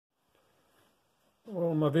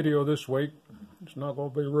Well, my video this week, it's not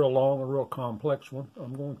going to be real long, a real complex one.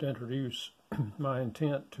 I'm going to introduce my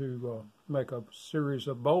intent to make a series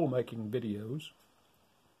of bowl making videos.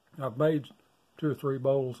 I've made 2 or 3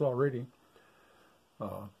 bowls already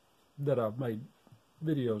that I've made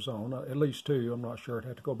videos on, at least 2. I'm not sure. I'd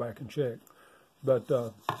have to go back and check. But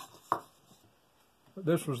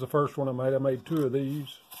this was the first one I made. I made 2 of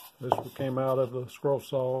these. This came out of the Scroll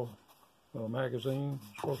Saw magazine,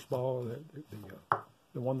 Scroll Saw,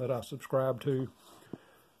 the one that I subscribe to.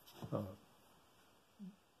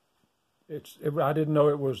 I didn't know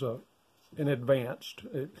it was an advanced.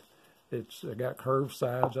 It's got curved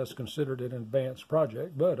sides. That's considered an advanced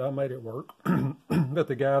project, but I made it work. But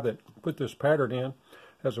the guy that put this pattern in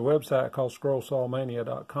has a website called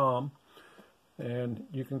scrollsawmania.com, and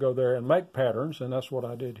you can go there and make patterns, and that's what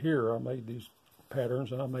I did here. I made these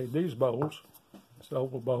patterns, and I made these bowls. This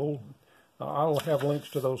oval bowl. I'll have links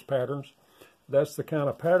to those patterns. That's the kind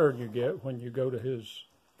of pattern you get when you go to his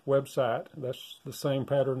website. That's the same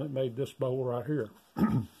pattern that made this bowl right here.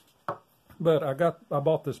 But I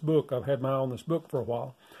bought this book. I've had my eye on this book for a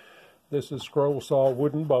while. This is Scroll Saw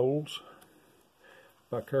Wooden Bowls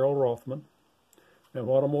by Carol Rothman. And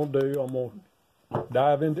what I'm going to do, I'm going to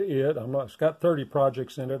dive into it. It's got 30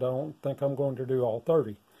 projects in it. I don't think I'm going to do all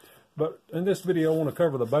 30. But in this video, I want to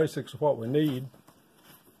cover the basics of what we need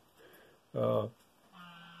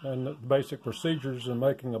and the basic procedures in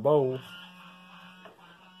making a bowl.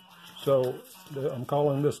 So I'm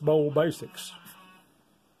calling this bowl basics.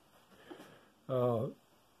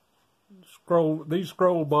 These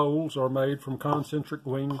scroll bowls are made from concentric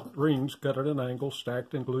rings cut at an angle,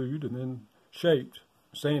 stacked and glued, and then shaped,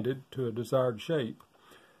 sanded to a desired shape.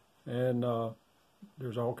 And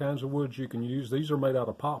there's all kinds of woods you can use. These are made out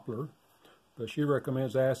of poplar, but she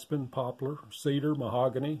recommends aspen, poplar, cedar,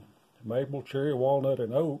 mahogany, maple, cherry, walnut,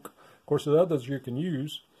 and oak. Of course, the others you can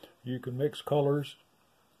use. You can mix colors.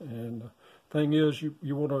 And the thing is,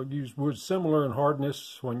 you want to use wood similar in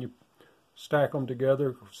hardness when you stack them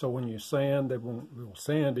together, so when you sand, they will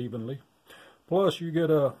sand evenly. Plus, you get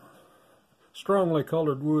a strongly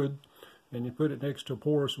colored wood, and you put it next to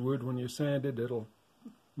porous wood. When you sand it, it'll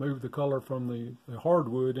move the color from the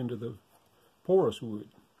hardwood into the porous wood.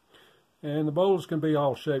 And the bowls can be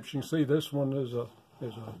all shapes. You can see this one is a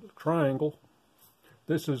triangle.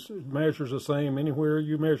 This measures the same anywhere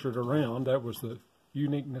you measure it around. That was the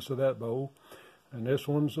uniqueness of that bowl. And this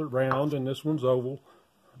one's round and this one's oval.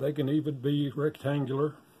 They can even be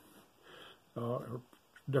rectangular, or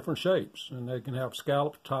different shapes, and they can have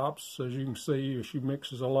scalloped tops. As you can see, she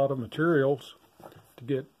mixes a lot of materials to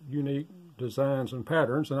get unique designs and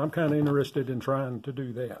patterns, and I'm kind of interested in trying to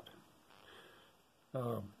do that.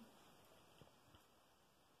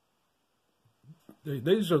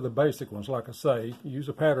 These are the basic ones. Like I say, use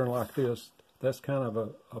a pattern like this. That's kind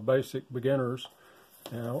of a basic beginner's.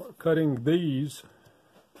 Now, cutting these,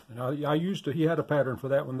 he had a pattern for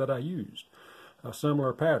that one that I used, a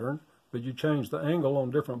similar pattern, but you change the angle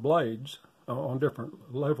on different blades, on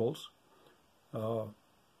different levels.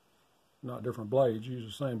 Not different blades, use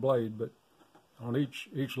the same blade, but on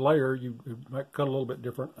each layer you might cut a little bit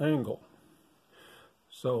different angle.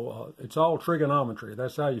 So it's all trigonometry.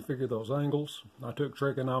 That's how you figure those angles. I took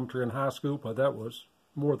trigonometry in high school, but that was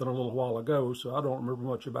more than a little while ago, so I don't remember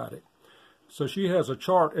much about it. So she has a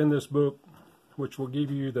chart in this book which will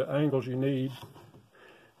give you the angles you need.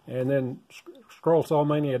 And then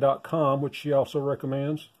scrollsawmania.com, which she also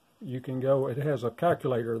recommends, you can go, it has a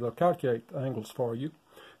calculator. They'll calculate the angles for you,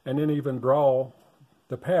 and then even draw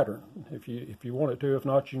the pattern if you want it to. If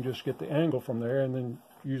not, you can just get the angle from there and then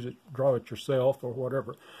draw it yourself or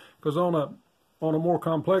whatever. Because on a more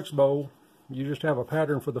complex bowl, you just have a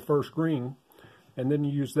pattern for the first ring, and then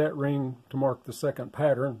you use that ring to mark the second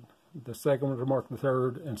pattern, the second one to mark the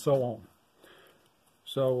third, and so on.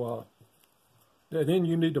 So then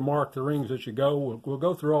you need to mark the rings as you go. We'll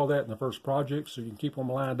go through all that in the first project, so you can keep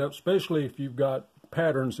them lined up, especially if you've got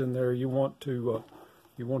patterns in there you want to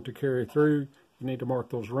carry through. You need to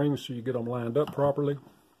mark those rings so you get them lined up properly.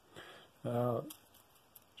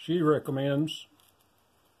 She recommends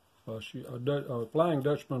a Flying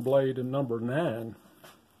Dutchman blade in number 9,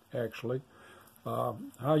 actually.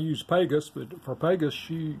 I use Pegasus, but for Pegasus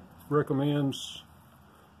she recommends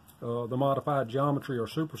the modified geometry or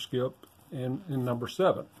super skip in number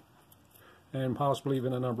 7, and possibly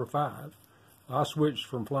even a number 5. I switched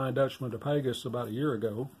from Flying Dutchman to Pegasus about a year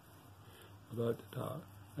ago, but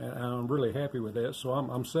and I'm really happy with that. So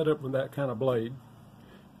I'm set up with that kind of blade.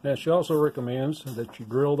 Now she also recommends that you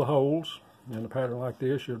drill the holes in a pattern like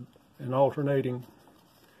this. You're in alternating.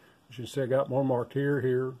 As you see, I got one marked here,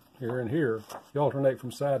 here, here, and here. You alternate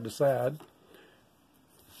from side to side.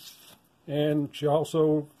 And she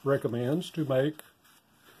also recommends to make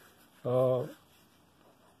a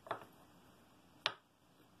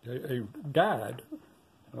guide.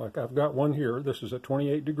 Like I've got one here. This is at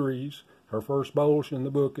 28 degrees. Her first bowl in the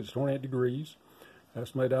book is 28 degrees.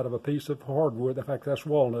 That's made out of a piece of hardwood. In fact, that's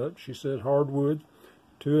walnut. She says hardwood,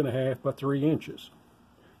 2.5 by 3 inches.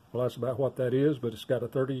 Well, that's about what that is, but it's got a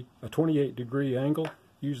 28 degree angle.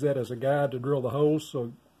 Use that as a guide to drill the holes,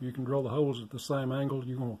 so you can drill the holes at the same angle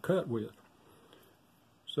you're going to cut with.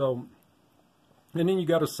 So, and then you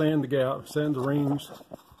got to sand the rings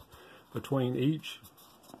between each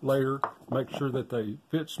layer, make sure that they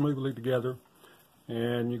fit smoothly together,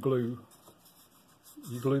 and you glue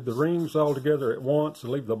the rings all together at once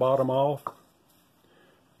and leave the bottom off.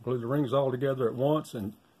 Glue the rings all together at once,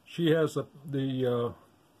 and she has the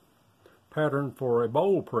pattern for a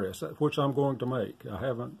bowl press, which I'm going to make. I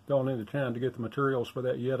haven't gone into town to get the materials for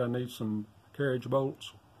that yet. I need some carriage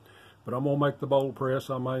bolts, but I'm going to make the bowl press.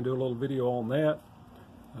 I might do a little video on that.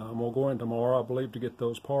 I'm going to go in tomorrow, I believe, to get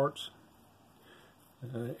those parts.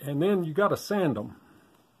 And then you got to sand them.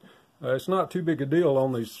 It's not too big a deal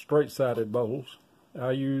on these straight-sided bowls.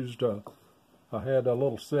 I had a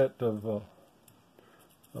little set of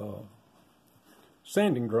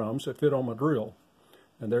sanding drums that fit on my drill,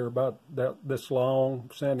 and they're about this long,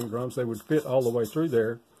 sanding drums. They would fit all the way through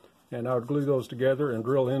there, and I would glue those together and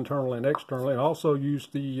drill internally and externally, and also use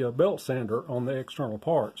the belt sander on the external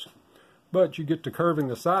parts. But you get to curving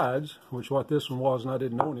the sides, which what this one was, and I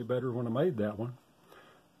didn't know any better when I made that one.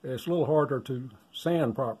 It's a little harder to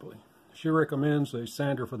sand properly. She recommends a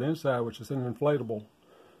sander for the inside, which is an inflatable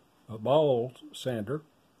ball sander.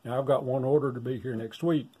 Now, I've got one ordered to be here next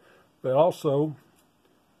week. But also,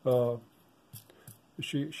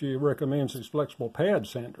 she recommends these flexible pad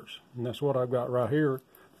sanders. And that's what I've got right here,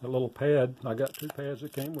 a little pad. I got 2 pads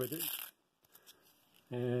that came with it.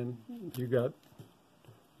 And you got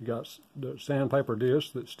the sandpaper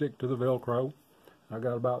discs that stick to the Velcro. I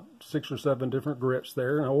got about 6 or 7 different grits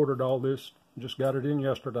there, and I ordered all this, just got it in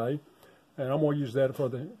yesterday. And I'm going to use that for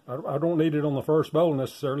I don't need it on the first bowl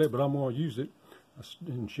necessarily, but I'm going to use it.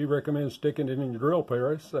 And she recommends sticking it in your drill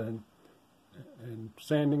press and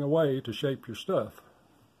sanding away to shape your stuff.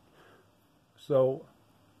 So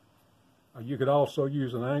you could also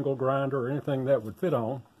use an angle grinder or anything that would fit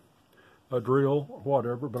on a drill or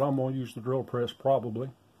whatever, but I'm going to use the drill press probably.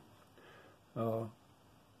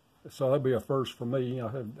 So that'd be a first for me.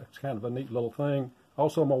 It's kind of a neat little thing.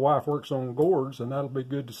 Also, my wife works on gourds, and that'll be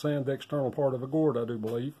good to sand the external part of a gourd, I do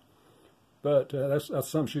believe. But that's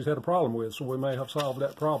something she's had a problem with, so we may have solved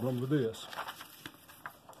that problem with this.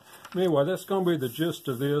 Anyway, that's going to be the gist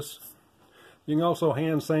of this. You can also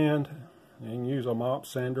hand sand, and you can use a mop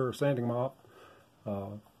sander or sanding mop.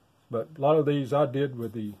 But a lot of these I did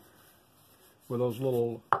with those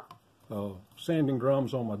little sanding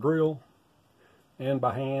drums on my drill, and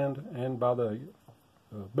by hand, and by the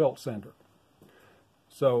belt sander.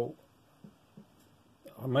 So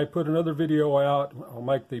I may put another video out. I'll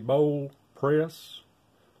make the bowl press.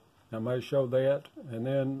 I may show that, and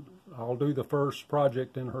then I'll do the first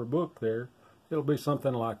project in her book there. It'll be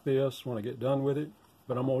something like this when I get done with it,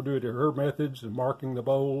 but I'm going to do it in her methods and marking the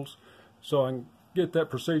bowls so I can get that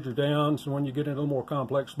procedure down, so when you get into a more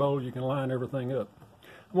complex bowl, you can line everything up.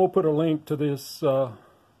 I'm going to put a link to this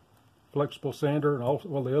flexible sander and also,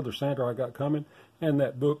 well, the other sander I got coming, and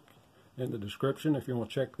that book in the description if you want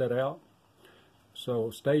to check that out.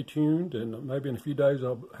 So stay tuned, and maybe in a few days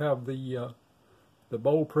I'll have the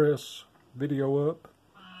bowl press video up,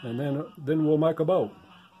 and then we'll make a bowl.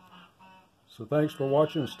 So thanks for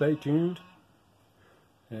watching. Stay tuned,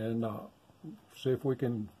 and see if we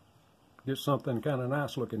can get something kind of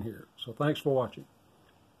nice looking here. So thanks for watching.